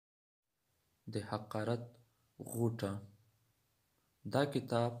د حقارت غوټه. دا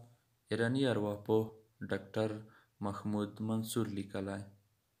کتاب ایرانی ارواپوه ډاکټر محمود منصور لیکلی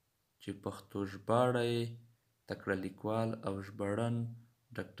چې پښتو ژباړه یې تکړه لیکوال او ژباړن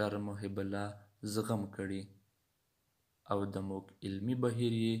ډاکټر محب الله زغم کړي او د موږ علمي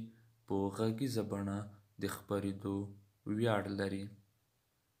بهیر یې په غږیزه بڼه د خپرېدو ویاړ لري.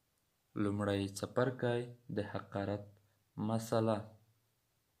 لومړی څپرکی د حقارت مسله.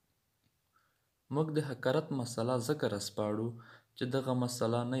 موږ د حقارت مسله ځکه راسپاړو چې دغه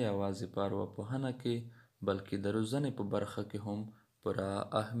مسله نه یوازې په ارواپوهنه کې بلکې د روزنې په برخه کې هم پوره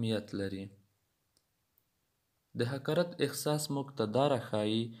اهمیت لري. د حقارت احساس موږ ته دا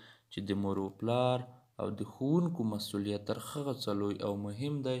راښایي چې د مور و پلار او د ښوونکو مسؤلیت تر هغه څه لوی او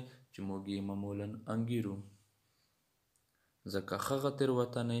مهم دی چې موږ یې معمولا انګیرو. ځکه هغه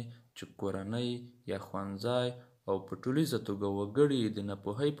تېروتنې چې کورنۍ یا ښوونځی او په ټولیزه توګه وګړي یې د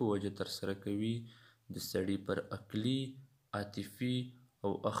ناپوهۍ په وجه ترسره کوي د سړي پر عقلي، عاطفي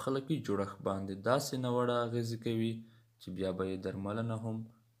او اخلاقي جوړښت باندې داسې ناوړه اغېزې کوي چې بیا به یې درملنه هم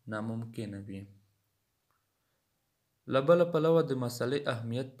ناممکنه وي. له بله پلوه د مسلې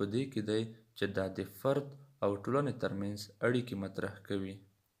اهمیت په دې کې دی چې دا د فرد او ټولنې ترمنځ اړیکې مطرح کوي.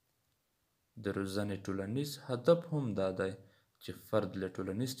 د روزنې ټولنیز هدف هم دا دی چې فرد له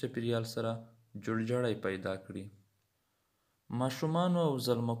ټولنیز چاپیریال سره جوړجاړی پیدا کړي. ماشومانو او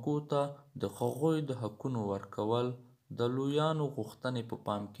زلمکو ته د هغوی د حقونو ورکول، د لویانو غوښتنې په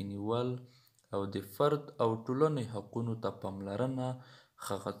پام کې نیول او د فرد او ټولنې حقونو ته پاملرنه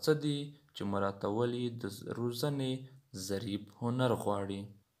هغه څه دي چې مراعاتول یې د روزنې ظریف هنر غواړي.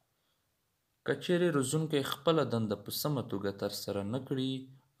 که چیرې روزونکی خپله دنده په سمه توګه ترسره نه کړي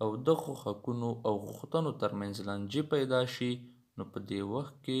او دغو حقونو او غوښتنو ترمنځ لانجې پیدا شي، نو په دې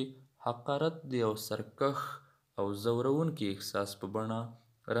وخت کې حقارت د یو سرکش او ځورونکي احساس په بڼه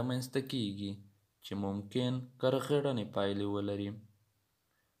رامنځته کیږي چې ممکن کرغېړنې پایلې ولري.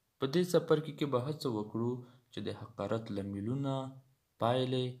 په دې څپرکي کې به هڅه وکړو چې د حقارت لاملونه،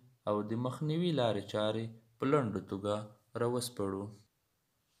 پایلې او د مخنیوي لارې چارې په لنډه توګه راوسپړو.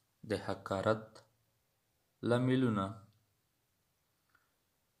 د حقارت لاملونه: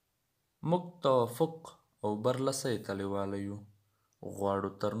 موږ توافق او برلاسۍ ته لیواله یو. غواړو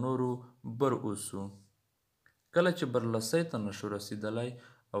تر نورو بر اوسو. کله چې برلاسۍ ته نشو رسېدلی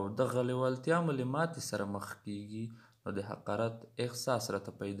او دغه لیوالتیا مو له ماتې سره مخ کیږي، نو د حقارت احساس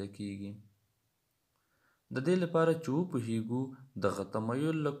راته پیدا کیږي. د دې لپاره چې وپوهیږو دغه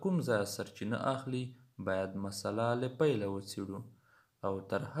تمایل له کوم ځایه سرچینه اخلي، باید مسله له پیله وڅېړو او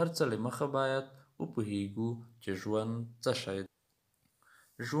تر هر څه له مخه باید وپوهیږو چې ژوند څه شی دی.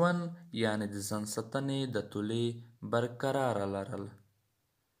 ژوند یعنې د ځان ساتنې د تولې برقراره لرل.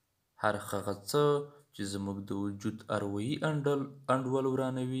 هر هغه څه چې زموږ د وجود اروايي انډول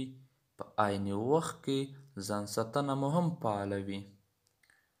ورانوي، په عین وخت کې ځان ساتنه مو هم فعالوي.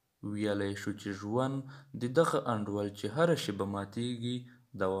 ویلی شو چې ژوند د دغه انډول چې هره شیبه ماتیږي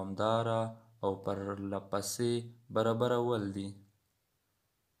دوامداره او پرله پسې برابرول دي.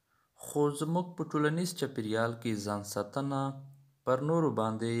 خو زموږ په ټولنیز چاپیریال کې ځان ساتنه پر نورو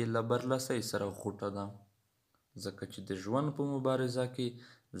باندې له برلاسۍ سره غوټه ده. ځکه چې د ژوند په مبارزه کې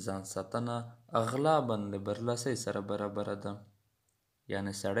ځان ساتنه اغلباً له برلاسۍ سره برابره ده.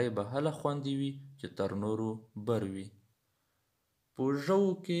 یعنې سړی به هله خوندي وي چې تر نورو بر وي. په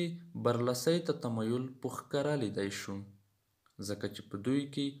ژوو کې برلاسۍ ته تمایل په ښکاره لیدی شو، ځکه چې په دوی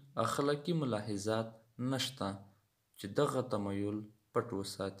کې اخلاقي ملاحظات نشته چې دغه تمایل پټ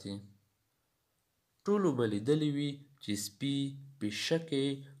وساتي. ټولو به لیدلي وي چې سپي، پیشکې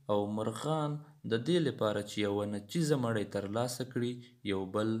او مرغان د دې لپاره چې یوه نچیزه مړۍ ترلاسه کړي یو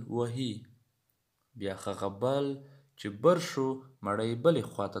بل وهي. بیا هغه بل چې بر شو مړۍ بلې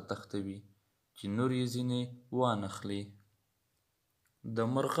خواته تښتوي چې نور یې ځینې وانخلي. د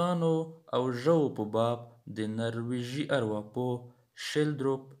مرغانو او ژوو په باب د نرویژي ارواپوه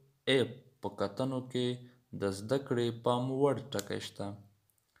شیلدروپ ایپ په کتنو کې د زده کړې پام وړ ټکی شته.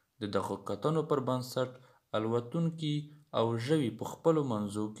 د دغو کتنو پر بنسټ الوتونکي او ژوي په خپلو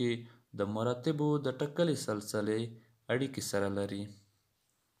منځو کې د مراتبو د ټاکلې سلسلې اړیکې سره لري.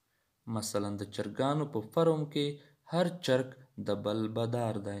 مثلا د چرګانو په فرم کې هر چرګ د بل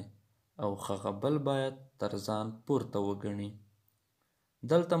بادار دی او هغه بل باید تر ځان پورته وګڼي.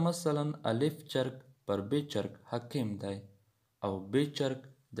 دلته مثلا الف چرګ پر ب چرګ حاکم دی او ب چرګ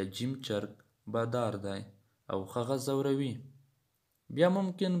د جیم چرګ بادار دی او هغه ځوروي. بیا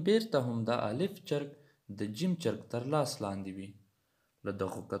ممکن بیرته هم د الف چرګ د جیم چرګ تر لاس لاندې وي. له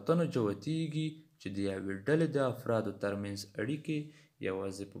دغو کتنو جوتیږي چې د یوې ډلې د افرادو ترمنځ اړیکې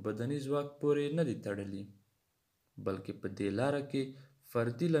یوازې په بدني ځواک پورې نه دي تړلي، بلکې په دې لاره کې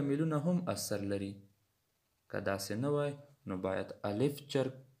فردي لاملونه هم اثر لري. که داسې نه وای نو باید الف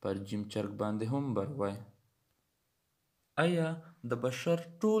چرګ پر جیم چرګ باندې هم بر وای. آیا د بشر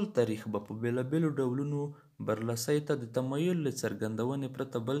ټول تاریخ به په بېلابېلو ډولونو برلسۍ ته د تمایل له څرګندونې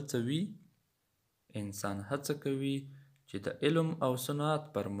پرته بل څه وي؟ انسان هڅه کوي چې د علم او صنعت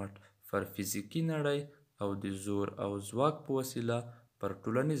پر مټ پر فزیکي نړۍ او د زور او ځواک په وسیله پر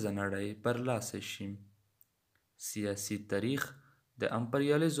ټولنیزه نړۍ برلاسی شي. سیاسي تاریخ د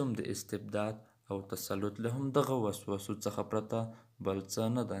امپریالیزم د استبداد او تسلط له همدغه وسوسو څخه پرته بل څه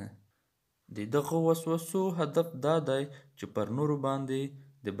نه دی. د دغه وسوسو هدف دا دی چې پر نورو باندې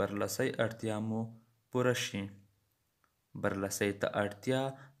د برلسۍ اړتیا مو پوره شي. برلسۍ ته اړتیا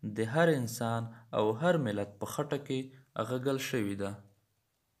د هر انسان او هر ملت په خټه کې اغږل شوې ده.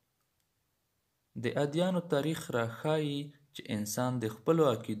 د ادیانو تاریخ راښایي چې انسان د خپلو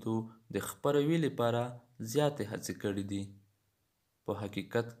عقیدو د خپروي لپاره زیاتې هڅې کړې دي. په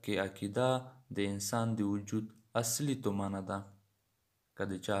حقیقت کې عقیده د انسان د وجود اصلي تومانه ده. که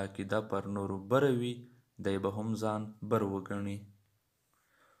د چا عقیده پر نورو بره وي دی به هم ځان بر وګڼي.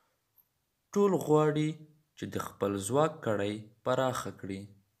 ټول غواړي چې د خپل ځواک کړۍ پراخه کړي.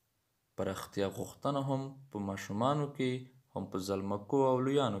 پراختیا غوښتنه هم په ماشومانو کې هم په زلمکو او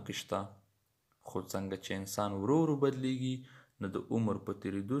لویانو کې شته. خو څنګه چې انسان ورو ورو بدلیږي نو د عمر په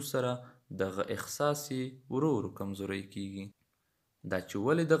تیریدو سره دغه احساس یې ورو ورو کمزوری کیږي. دا چې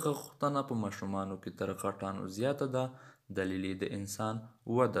ولې دغه غوښتنه په ماشومانو کې تر غټانو زیاته ده دلیل یې د انسان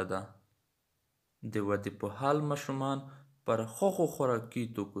وده ده. د ودې په حال ماشومان پر هغو خوراکي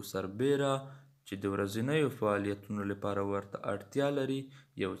توکو سربیره چې د ورځنیو فعالیتونو لپاره ورته اړتیا لري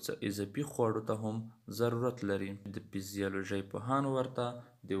یو څه اضافي خوړو ته هم ضرورت لري. د فزیولوژۍ پوهان ورته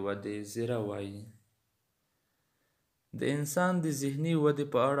د ودې زیره وایي. د انسان د ذهني ودې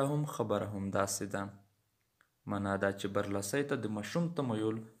په اړه هم خبره همداسې ده. معنا دا چې برلسۍ ته د ماشوم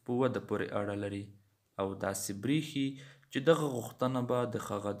تمایل په وده پورې اړه لري او داسې بریښي چې دغه غوښتنه به د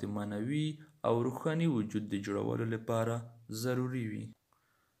هغه د معنوي او روحاني وجود د جوړولو لپاره ضروري وي.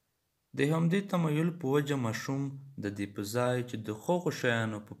 د همدې تمایل په وجه ماشوم د دې په ځای چې د هغو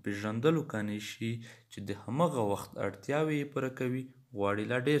شیانو په پیژندلو قانع شي چې د همغه وخت اړتیاوې یې پوره کوي غواړي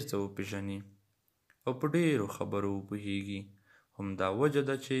لا ډېر څه وپیژني او په ډېرو خبرو وپوهیږي. همدا وجه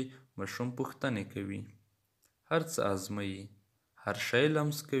ده چې ماشوم پوښتنې کوي، هر څه ازموي، هر شی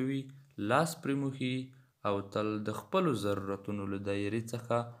لمس کوي، لاس پرې موهي او تل د خپلو ضرورتونو له دایرې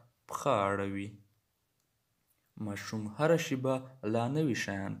څخه پښه اړوي. ماشوم هره شیبه لا نوي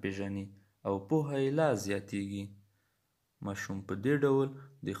شیان پیژني او پوهه یې لا زیاتیږي. ماشوم په دې ډول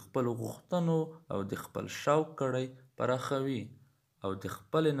د خپلو غوښتنو او د خپل شوق کړۍ پراخوي او د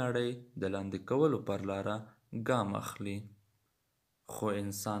خپلې نړۍ د لاندې کولو پر لاره ګام اخلي. خو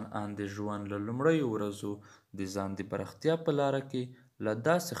انسان ان د ژوند له لومړیو ورځو د ځان د پراختیا په لاره کې له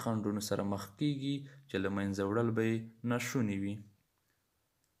داسې خنډونو سره مخ کیږي چې له منځه وړل به یې ناشوني وي.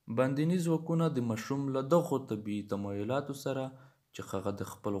 باندیني ځواکونه د ماشوم له دغو طبیعي تمایلاتو سره چې هغه د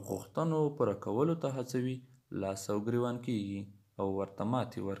خپلو غوښتنو پوره کولو ته هڅوي لاس او ګریوان کیږي او ورته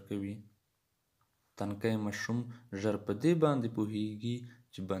ماتې ورکوي. تنکی ماشوم ژر په دې باندې پوهیږي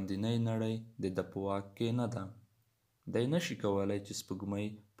چې باندینۍ نړۍ د ده په واک کې نه ده. دی نشي کولی چې سپوږمۍ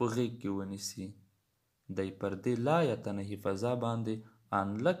په غیږ کې ونیسي. دی پر دې لایتنهي فضا باندې ان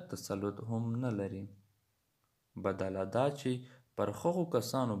لږ تسلط هم نه لري. بدله دا چې پر هغو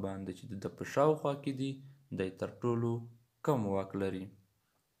کسانو باندې چې د ده په شاوخوا کې دي دی تر ټولو کم واک لري.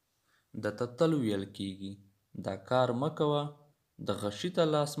 درته تل ویل کیږي دا کار مه کوه، دغه شي ته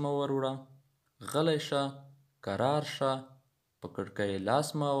لاس مه وروړه، غلی شه، کرار شه، په کړکۍ لاس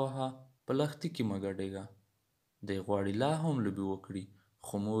مه وهه، په لښتي کې مه ګډېږه. دی غواړي لا هم لوبې وکړي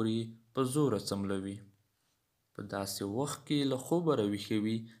خو مور یې په زوره څملوي. په داسې وخت کې له خوبه راویښه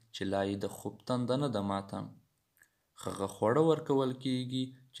وي چې لا یې د خوب تنده نه ده ماته. هغه خواړه ورکول کیږي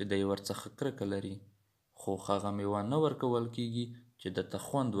چې دی ورڅخه کرکه لري، خو هغه میوه نه ورکول کیږي چې درته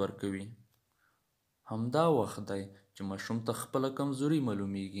خوند ورکوي. همدا وخت دی چې ماشوم ته خپله کمزوري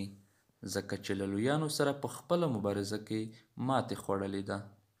معلومیږي ځکه چې له لویانو سره په خپله مبارزه کې ماتې خوړلې ده.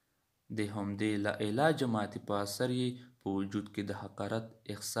 د همدې لا علاجه ماتې په اثر یې په وجود کې د حقارت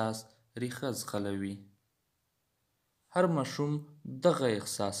احساس ریښه ځغلوي. هر ماشوم دغه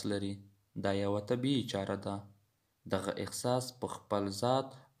احساس لري، دا یوه طبیعي چاره ده. دغه احساس په خپل ذات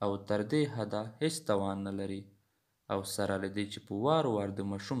او تر دې حده هیڅ توان نه لري او سره له دې چې په وار وار د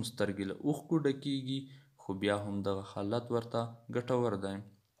ماشوم سترګې له اوښکو ډکیږي خو بیا هم دغه حالت ورته ګټور دی.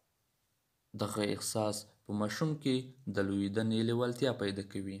 دغه احساس په ماشوم کې د لویېدنې لیوالتیا پیدا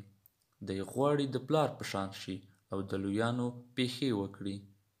کوي. دی غواړي د پلار په شان شي او د لویانو پیښې وکړي.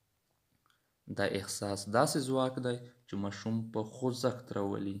 دا احساس داسې ځواک دی چې ماشوم په خوځښت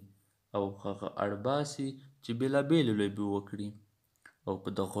راولي او هغه اړباسي چې بېلابېلې لوبې وکړي او په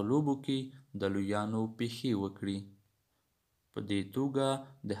دغه لوبو کې د لویانو پېښې وکړي. په دې توګه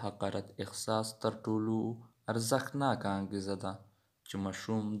د حقارت احساس تر ټولو ارزښتناکه انګیزه ده چې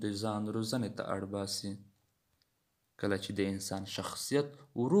ماشوم د ځان روزنې ته اړباسي. کله چې د انسان شخصیت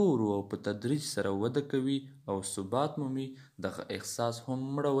ورو ورو او په تدریج سره وده کوي او ثبات مومي، دغه احساس هم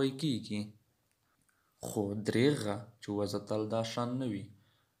مړوی کېږي. خو دریغه چې وضع تل دا شان نه وي.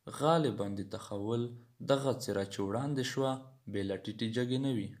 غالبا د تحول دغه څېره چې وړاندې شوه بې له ټیټې جګې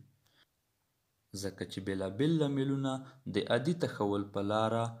نه وي، ځکه چې بېلابېل لاملونه د عادي تحول په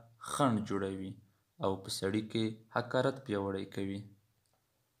لاره خنډ جوړوي او په سړي کې حقارت پیاوړی کوي.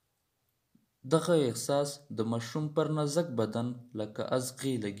 دغه احساس د ماشوم پر نازک بدن لکه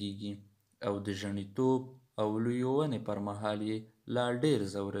اغزي لګیږي او د ژڼیتوب او لویونې پر مهال یې لا ډېر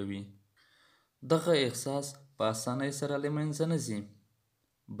ځوروي. دغه احساس په اسانۍ سره له منځه نه ځي،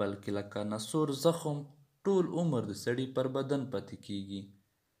 بلکې لکه نسور زخم ټول عمر د سړي پر بدن پاتې کیږي.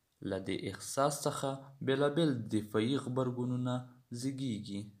 له دې احساس څخه بېلابېل دفاعي غبرګونونه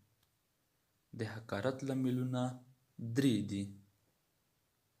زیږیږي. د حقارت لاملونه 3 دي: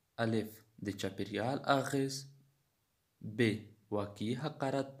 الف د چاپیریال اغیز، ب واقعي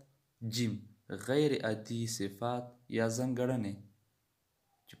حقارت، جیم غیر عادي صفات یا ځانګړنې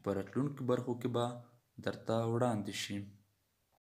چې په راتلونکو برخو کې به درته وړاندې شي.